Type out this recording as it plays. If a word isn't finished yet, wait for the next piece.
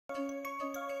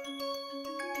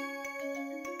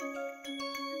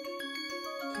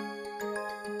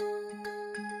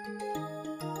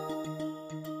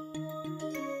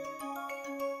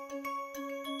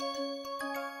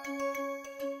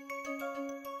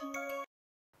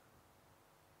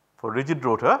For rigid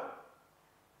rotor,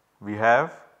 we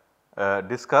have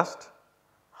discussed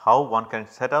how one can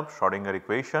set up Schrodinger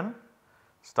equation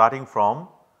starting from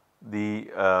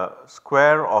the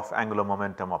square of angular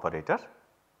momentum operator,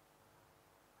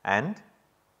 and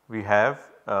we have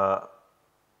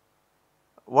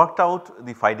worked out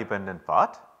the phi dependent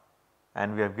part,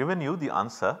 and we have given you the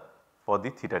answer for the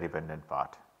theta dependent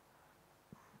part.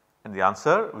 And the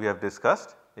answer we have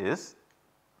discussed is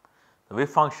the wave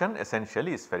function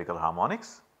essentially is spherical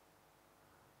harmonics.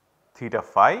 Theta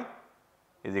phi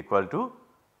is equal to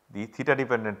the theta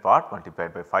dependent part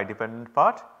multiplied by phi dependent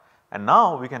part, and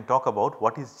now we can talk about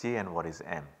what is J and what is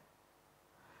M.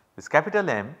 This capital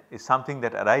M is something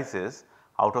that arises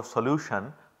out of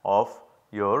solution of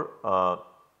your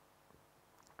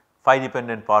phi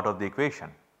dependent part of the equation.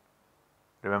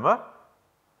 Remember,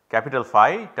 capital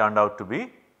phi turned out to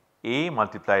be A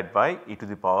multiplied by e to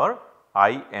the power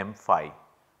I m phi.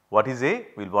 What is A?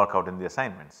 We will work out in the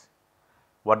assignments.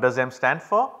 What does M stand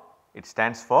for? It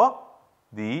stands for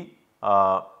the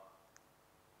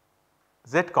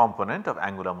z component of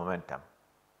angular momentum.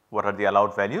 What are the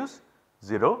allowed values?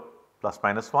 0, plus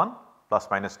minus 1, plus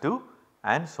minus 2,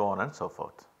 and so on and so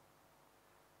forth.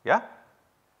 Yeah.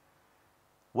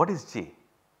 What is J?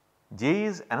 J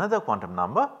is another quantum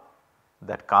number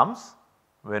that comes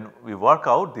when we work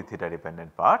out the theta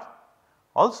dependent part.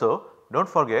 Also, do not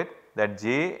forget that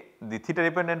J, the theta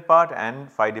dependent part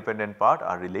and phi dependent part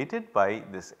are related by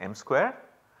this m square.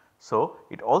 So,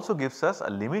 it also gives us a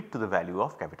limit to the value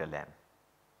of capital M.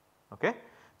 Okay.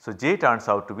 So, J turns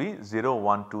out to be 0,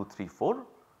 1, 2, 3, 4,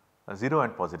 0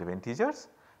 and positive integers,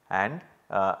 and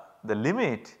the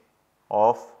limit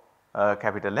of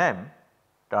capital M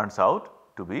turns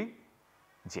out to be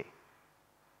J,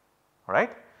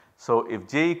 alright. So, if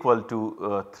J equal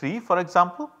to 3 for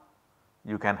example,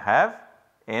 you can have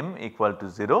M equal to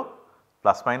 0,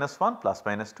 plus minus 1, plus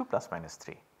minus 2, plus minus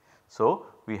 3. So,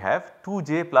 we have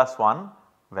 2J plus 1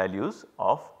 values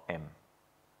of M.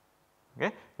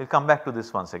 Okay. We will come back to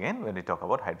this once again when we talk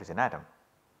about hydrogen atom.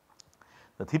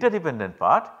 The theta dependent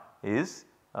part is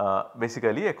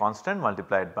basically a constant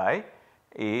multiplied by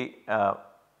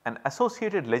an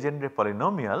associated legendary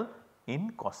polynomial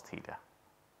in cos theta.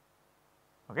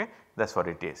 Okay. That is what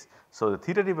it is. So, the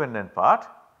theta dependent part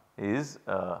is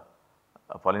a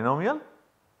polynomial,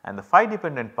 and the phi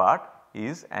dependent part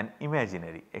is an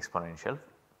imaginary exponential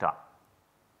term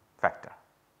factor.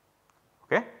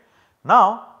 Okay.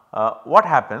 Now, what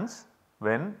happens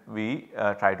when we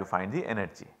try to find the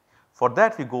energy? For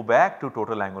that we go back to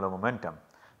total angular momentum.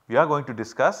 We are going to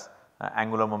discuss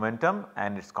angular momentum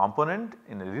and its component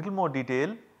in a little more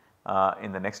detail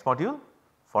in the next module.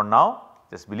 For now,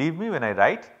 just believe me when I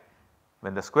write,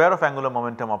 when the square of angular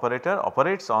momentum operator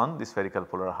operates on the spherical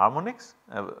polar harmonics,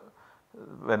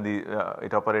 when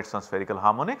it operates on spherical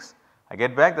harmonics, I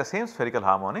get back the same spherical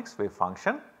harmonics wave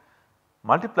function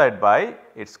multiplied by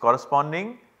its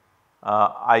corresponding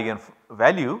eigen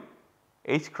value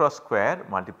h cross square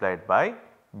multiplied by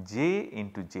j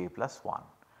into j plus 1.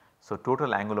 So,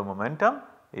 total angular momentum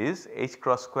is h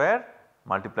cross square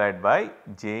multiplied by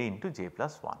j into j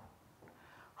plus 1.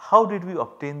 How did we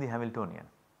obtain the Hamiltonian?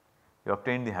 We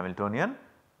obtained the Hamiltonian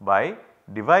by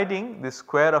dividing the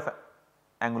square of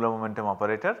angular momentum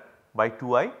operator by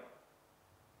 2i.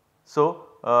 So,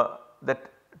 that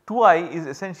 2i is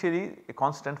essentially a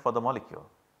constant for the molecule.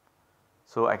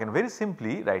 So, I can very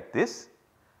simply write this,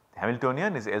 the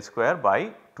Hamiltonian is L square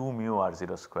by 2 mu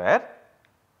r0 square.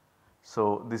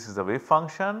 So, this is the wave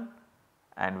function,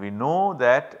 and we know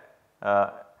that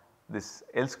this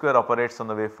L square operates on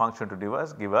the wave function to give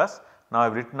us. Now, I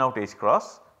have written out h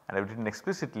cross and I have written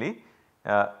explicitly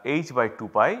h by 2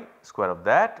 pi square of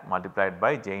that multiplied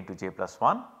by j into j plus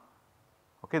 1.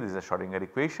 Okay, this is a Schrodinger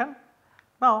equation.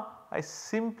 Now, I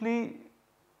simply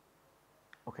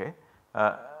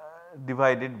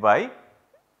divide it by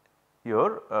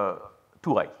your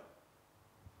 2i.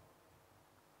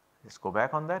 Let us go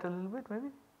back on that a little bit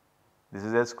maybe. This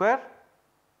is L square.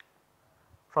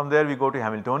 From there we go to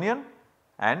Hamiltonian,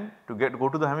 and to go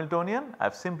to the Hamiltonian I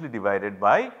have simply divided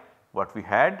by what we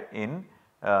had in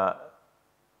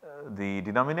the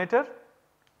denominator.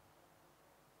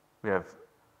 We have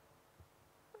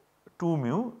 2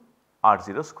 mu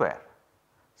r0 square.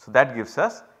 So, that gives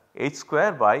us h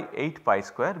square by 8 pi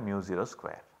square mu 0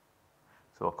 square.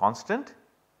 So, a constant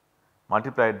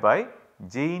multiplied by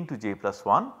j into j plus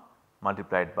 1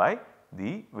 multiplied by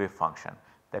the wave function,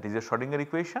 that is a Schrodinger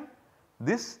equation.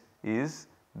 This is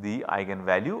the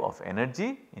eigenvalue of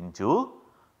energy in joule,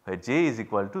 where j is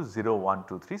equal to 0, 1,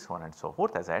 2, 3, so on and so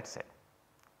forth as I had said.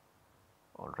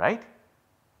 Alright.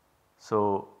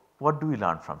 So, what do we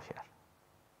learn from here?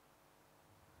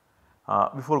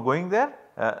 Before going there,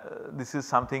 this is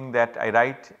something that I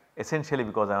write essentially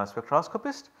because I am a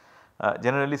spectroscopist.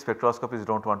 Generally spectroscopists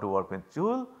do not want to work with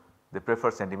joule, they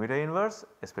prefer centimeter inverse,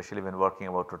 especially when working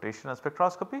about rotational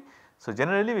spectroscopy. So,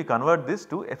 generally we convert this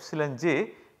to epsilon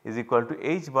j is equal to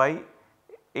h by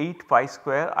 8 pi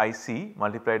square IC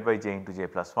multiplied by j into j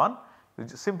plus 1,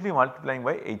 which is simply multiplying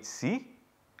by HC,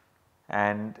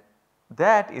 and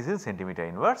that is in centimeter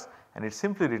inverse, and it is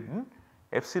simply written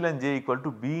epsilon j equal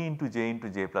to b into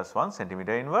j plus 1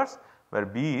 centimeter inverse, where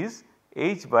b is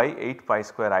h by 8 pi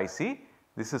square IC.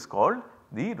 This is called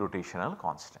the rotational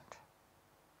constant.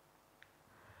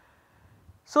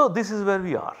 So, this is where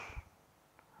we are,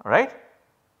 right.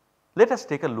 Let us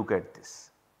take a look at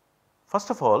this. First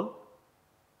of all,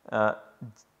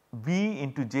 b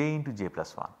into j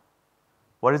plus 1.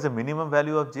 What is the minimum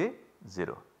value of j?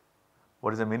 0.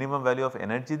 What is the minimum value of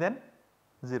energy then?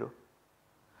 0.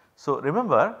 So,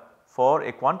 remember, for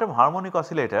a quantum harmonic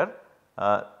oscillator,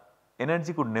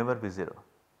 energy could never be 0,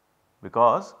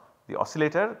 because the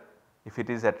oscillator, if it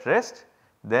is at rest,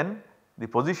 then the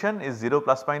position is 0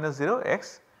 plus minus 0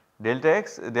 x, delta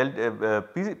x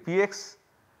px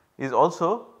is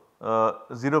also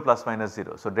 0 plus minus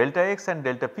 0. So, delta x and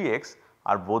delta px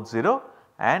are both 0,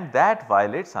 and that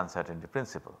violates uncertainty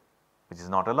principle, which is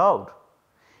not allowed.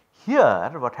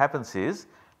 Here what happens is,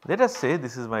 let us say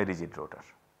this is my rigid rotor,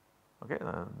 okay,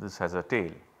 this has a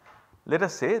tail. Let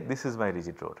us say this is my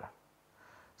rigid rotor.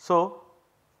 So,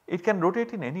 it can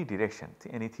rotate in any direction,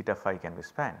 any theta phi can be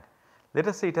spanned. Let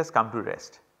us say it has come to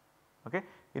rest. Okay.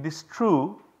 It is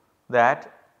true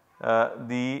that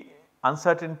the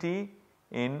uncertainty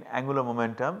in angular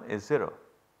momentum is 0.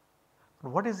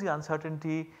 But what is the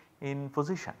uncertainty in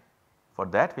position? For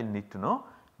that we will need to know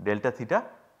delta theta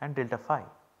and delta phi.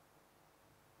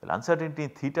 Well, uncertainty in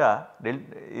theta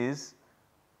is,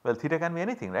 well, theta can be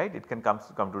anything, right. It can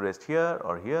come to rest here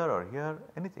or here or here,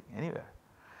 anything, anywhere.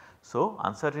 So,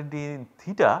 uncertainty in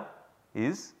theta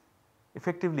is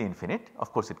effectively infinite.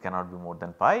 Of course, it cannot be more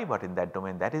than pi, but in that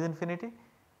domain that is infinity.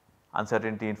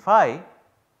 Uncertainty in phi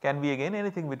can be again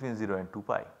anything between 0 and 2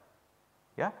 pi,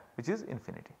 yeah, which is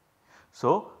infinity.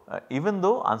 So, even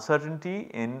though uncertainty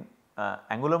in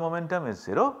angular momentum is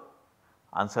 0,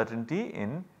 uncertainty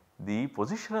in the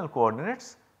positional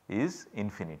coordinates is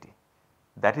infinity.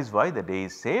 That is why the day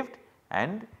is saved,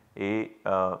 and a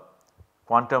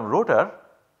quantum rotor,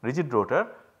 rigid rotor,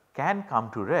 can come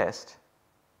to rest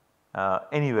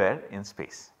anywhere in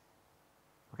space.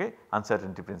 Okay.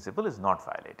 Uncertainty principle is not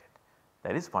violated,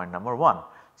 that is point number 1.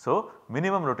 So,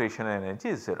 minimum rotational energy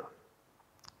is 0.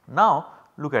 Now,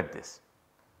 look at this,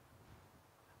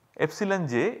 epsilon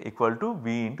j equal to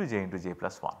b into j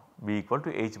plus 1, b equal to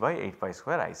h by 8 pi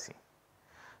square IC.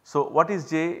 So, what is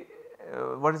j,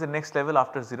 what is the next level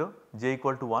after 0? J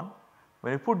equal to 1.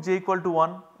 When you put j equal to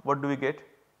 1, what do we get?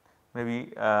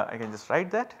 Maybe I can just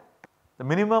write that. The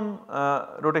minimum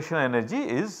rotational energy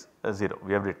is 0,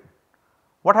 we have written.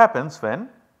 What happens when,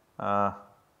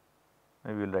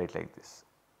 maybe we will write like this,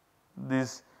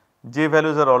 these j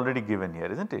values are already given here,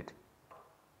 is not it?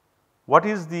 What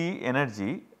is the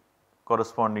energy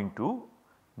corresponding to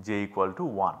j equal to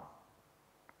 1?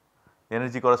 The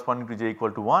energy corresponding to j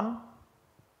equal to 1,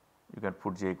 you can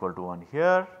put j equal to 1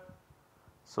 here.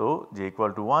 So, j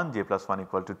equal to 1, j plus 1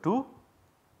 equal to 2.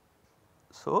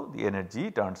 So, the energy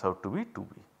turns out to be 2b,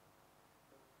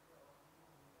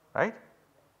 right,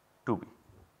 2b.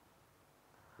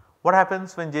 What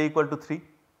happens when j equal to 3?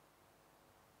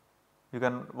 You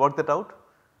can work that out,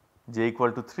 j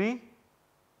equal to 3,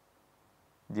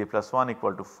 j plus 1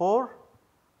 equal to 4.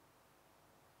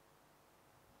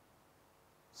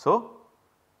 So,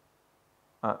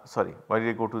 sorry, why did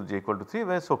I go to j equal to 3?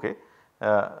 Well, it is okay,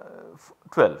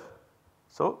 12.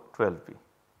 So, 12b.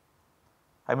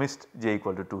 I missed j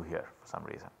equal to 2 here for some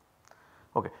reason.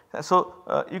 Okay.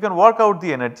 So, you can work out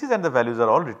the energies and the values are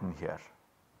all written here.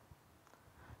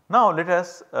 Now, let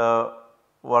us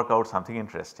work out something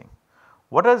interesting.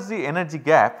 What is the energy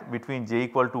gap between j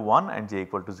equal to 1 and j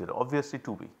equal to 0? Obviously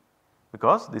 2b,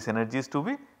 because this energy is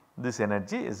 2b, this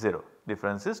energy is 0,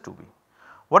 difference is 2b.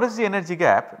 What is the energy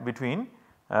gap between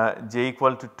j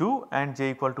equal to 2 and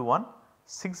j equal to 1?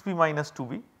 6b minus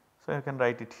 2b. So, you can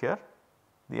write it here,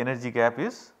 the energy gap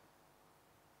is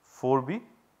 4b.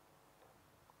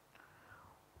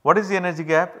 What is the energy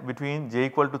gap between j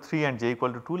equal to 3 and j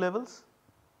equal to 2 levels?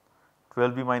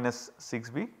 12b minus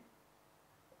 6b,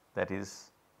 that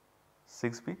is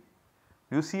 6b.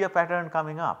 You see a pattern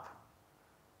coming up,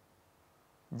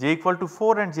 j equal to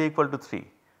 4 and j equal to 3,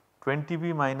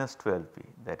 20b minus 12b,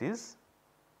 that is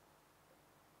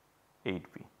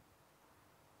 8b,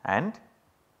 and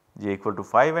j equal to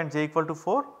 5 and j equal to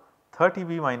 4,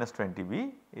 30B minus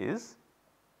 20B is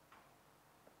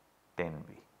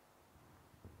 10B.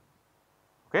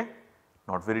 Okay.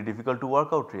 Not very difficult to work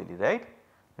out really, right,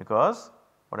 because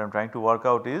what I am trying to work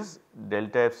out is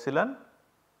delta epsilon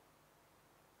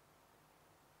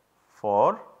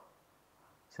for,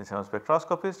 since I am a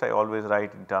spectroscopist, I always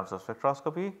write in terms of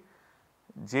spectroscopy,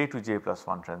 J to J plus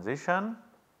 1 transition,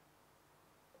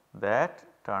 that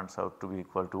turns out to be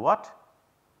equal to what?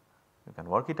 You can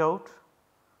work it out,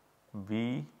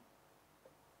 B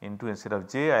into, instead of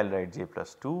J I will write J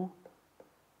plus 2.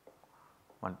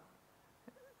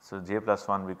 So, J plus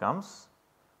 1 becomes,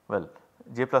 well,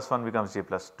 J plus 1 becomes J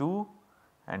plus 2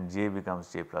 and J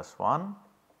becomes J plus 1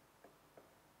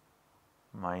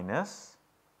 minus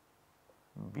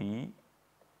B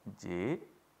J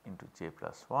into J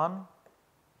plus 1.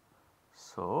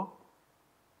 So,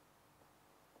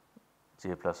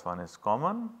 J plus 1 is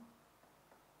common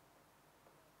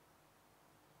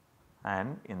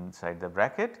and inside the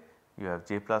bracket you have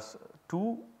J plus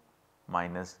 2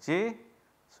 minus J.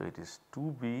 So, it is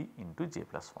 2B into J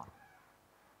plus 1.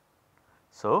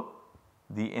 So,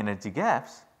 the energy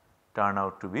gaps turn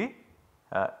out to be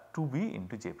 2B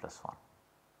into J plus 1.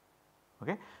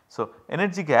 Okay. So,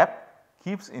 energy gap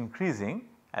keeps increasing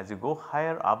as you go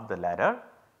higher up the ladder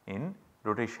in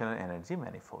rotational energy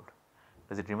manifold.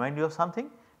 Does it remind you of something?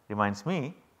 Reminds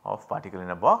me of particle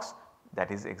in a box.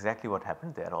 That is exactly what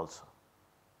happened there also.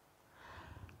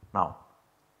 Now,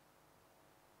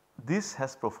 this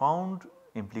has profound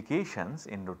implications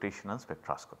in rotational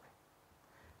spectroscopy.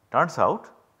 Turns out,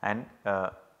 and I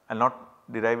will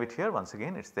not derive it here, once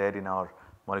again it is there in our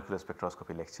molecular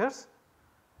spectroscopy lectures.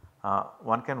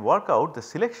 One can work out the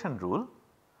selection rule.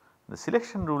 The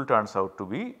selection rule turns out to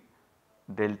be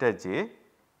delta J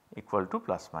equal to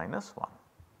plus minus 1,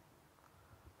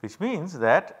 which means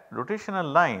that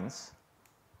rotational lines,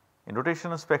 in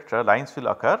rotational spectra, lines will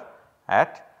occur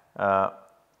at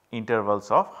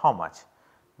intervals of how much?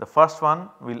 The first one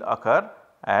will occur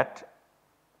at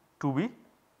 2B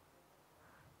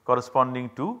corresponding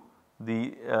to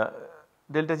the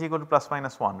delta G equal to plus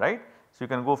minus 1, right. So, you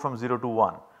can go from 0 to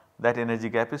 1, that energy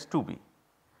gap is 2B.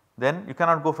 Then you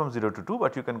cannot go from 0 to 2,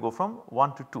 but you can go from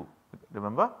 1 to 2,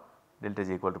 remember delta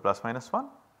G equal to plus minus 1.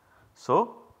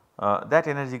 So, that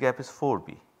energy gap is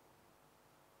 4B.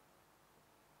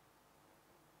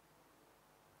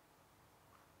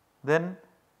 Then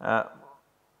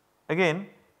again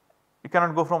you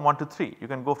cannot go from 1 to 3, you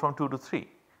can go from 2 to 3,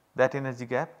 that energy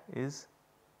gap is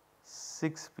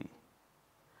 6B.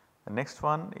 The next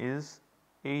one is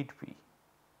 8B,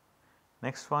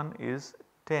 next one is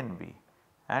 10B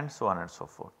and so on and so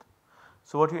forth.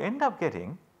 So, what you end up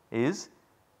getting is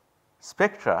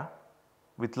spectra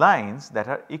with lines that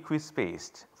are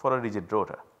equispaced for a rigid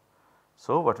rotor.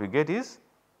 So, what we get is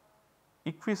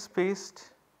equispaced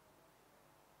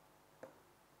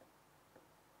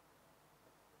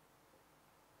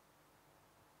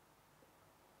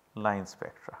line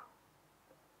spectra.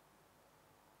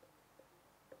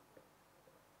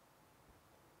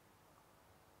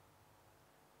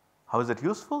 How is it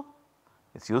useful?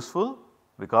 It is useful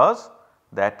because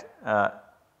that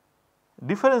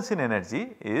difference in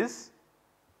energy is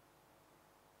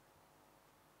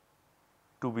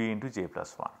 2B into J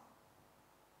plus 1.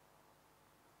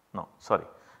 No, sorry,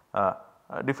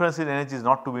 difference in energy is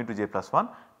not 2B into J plus 1,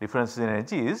 difference in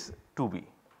energy is 2B,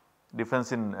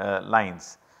 difference in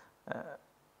lines,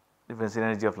 difference in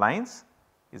energy of lines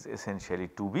is essentially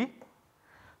 2B.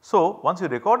 So, once you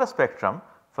record a spectrum,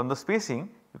 from the spacing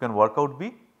you can work out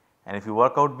B, and if you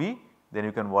work out B, then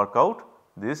you can work out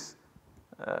this,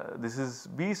 this is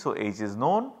B. So, H is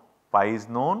known, pi is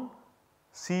known,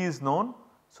 C is known.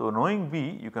 So, knowing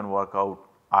B you can work out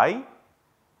I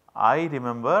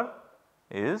remember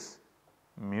is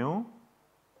mu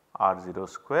R0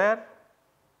 square.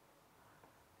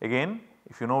 Again,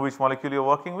 if you know which molecule you are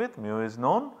working with, mu is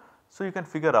known. So, you can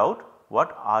figure out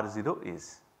what R0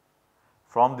 is.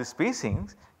 From the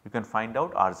spacings you can find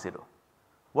out R0.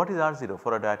 What is R0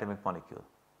 for a diatomic molecule?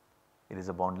 It is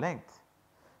a bond length.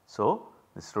 So,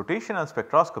 this rotational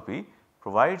spectroscopy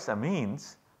provides a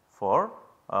means for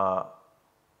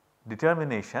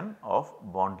determination of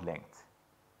bond length.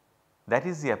 That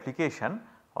is the application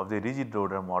of the rigid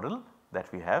rotor model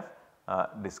that we have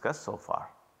discussed so far.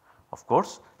 Of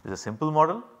course, it is a simple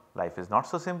model, life is not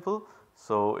so simple.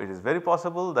 So, it is very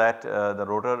possible that the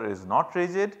rotor is not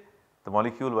rigid, the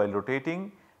molecule while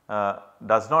rotating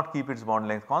does not keep its bond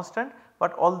length constant,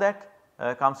 but all that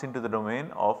comes into the domain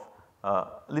of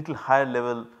little higher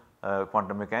level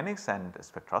quantum mechanics and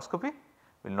spectroscopy.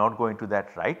 We will not go into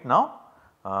that right now.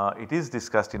 It is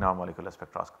discussed in our molecular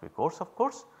spectroscopy course, of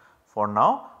course. For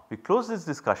now, we close this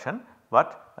discussion,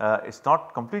 but it is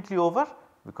not completely over,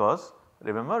 because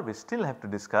remember we still have to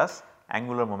discuss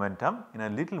angular momentum in a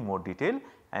little more detail,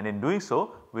 and in doing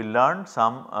so we will learn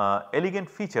some elegant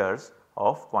features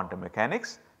of quantum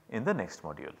mechanics in the next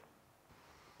module.